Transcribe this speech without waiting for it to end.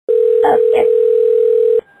Okay.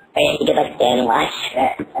 Wait, you get like stand and watch.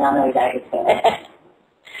 I don't know exactly.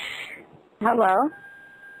 Hello?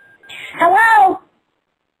 Hello?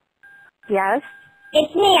 Yes?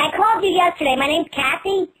 It's me. I called you yesterday. My name's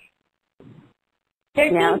Kathy. There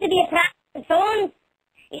Yeah. seems to be a problem with phones.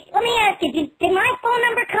 Let me ask you, did my phone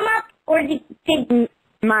number come up? Or did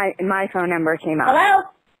My phone number came up. Hello?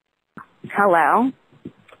 Hello?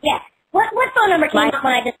 Yes. What phone number came up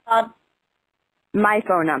when I just called? My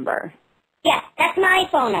phone number. Yes, that's my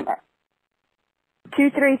phone number.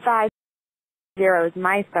 2350 is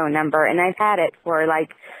my phone number, and I've had it for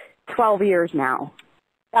like 12 years now.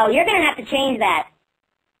 Oh, you're going to have to change that.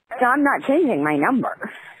 So I'm not changing my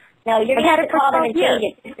number. No, you're going to have to call them and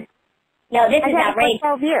change it. No, this is I've had outrageous. it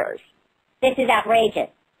for 12 years. This is outrageous.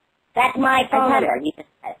 That's my phone number. You just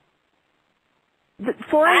said.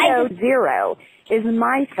 480 is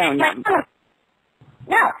my phone number.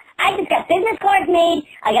 No, I just got business cards made.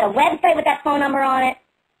 I got a website with that phone number on it.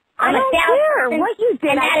 I don't care what you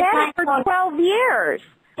did. I've had it for 12 years.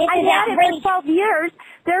 I've had it for 12 years.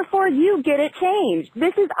 Therefore, you get it changed.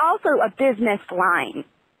 This is also a business line.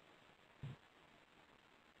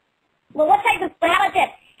 Well, how about this?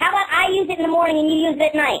 How about I use it in the morning and you use it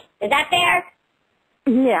at night? Is that fair?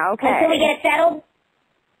 Yeah, okay. Until we get it settled?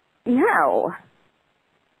 No.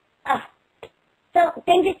 So,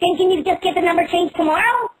 can you just get the number changed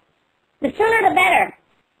tomorrow? The sooner the better.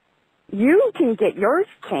 You can get yours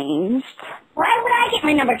changed. Why would I get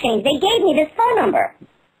my number changed? They gave me this phone number.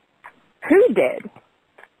 Who did?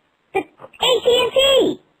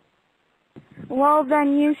 AT&T. Well,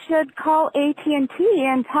 then you should call AT&T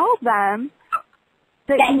and tell them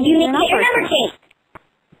that you need to get your number changed.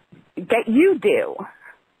 That you do.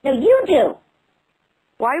 No, you do.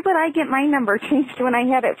 Why would I get my number changed when I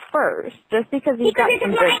had it first? Just because you got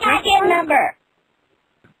some business? This is my goddamn number.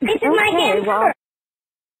 This is my damn number.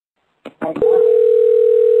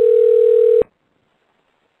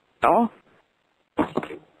 Oh.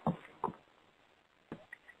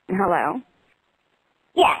 Hello?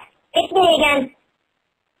 Yes, it's me again.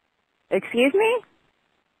 Excuse me?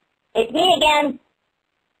 It's me again.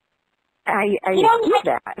 I do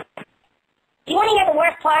that. Do you want to hear the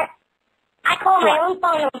worst part? I call my own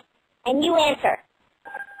phone number, and you answer.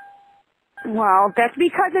 Well, that's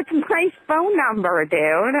because it's my phone number,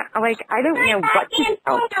 dude. Like, I don't know what to do.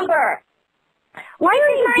 Phone number. Why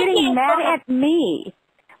are you getting mad at me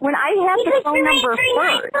when I have the phone number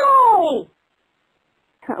first?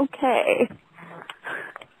 Okay.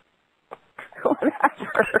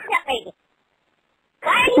 Whatever.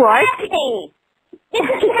 Why are you laughing? This is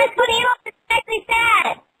funny enough. It's actually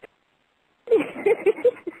sad.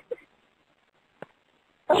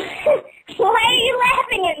 Why are you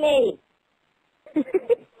laughing at me?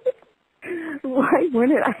 Why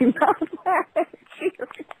wouldn't I not laugh at you?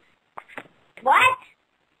 What?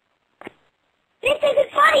 This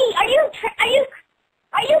isn't funny. Are you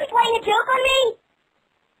playing a joke on me?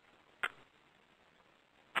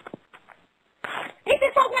 This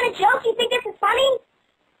is some kind of joke? You think this is funny?